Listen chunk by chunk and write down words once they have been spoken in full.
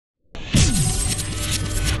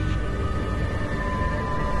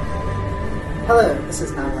Hello, this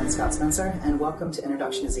is Madeline Scott Spencer, and welcome to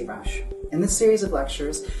Introduction to ZBrush. In this series of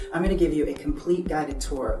lectures, I'm going to give you a complete guided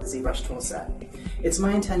tour of the ZBrush toolset. It's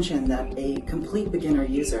my intention that a complete beginner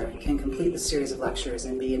user can complete the series of lectures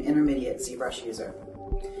and be an intermediate ZBrush user.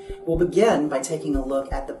 We'll begin by taking a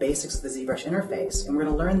look at the basics of the ZBrush interface, and we're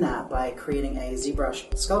going to learn that by creating a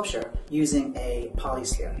ZBrush sculpture using a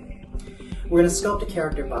polysphere. We're going to sculpt a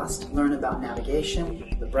character bust, learn about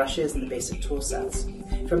navigation, the brushes, and the basic tool sets.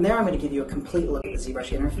 From there, I'm going to give you a complete look at the ZBrush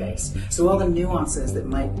interface, so all the nuances that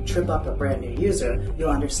might trip up a brand new user, you'll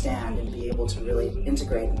understand and be able to really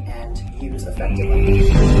integrate and use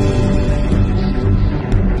effectively.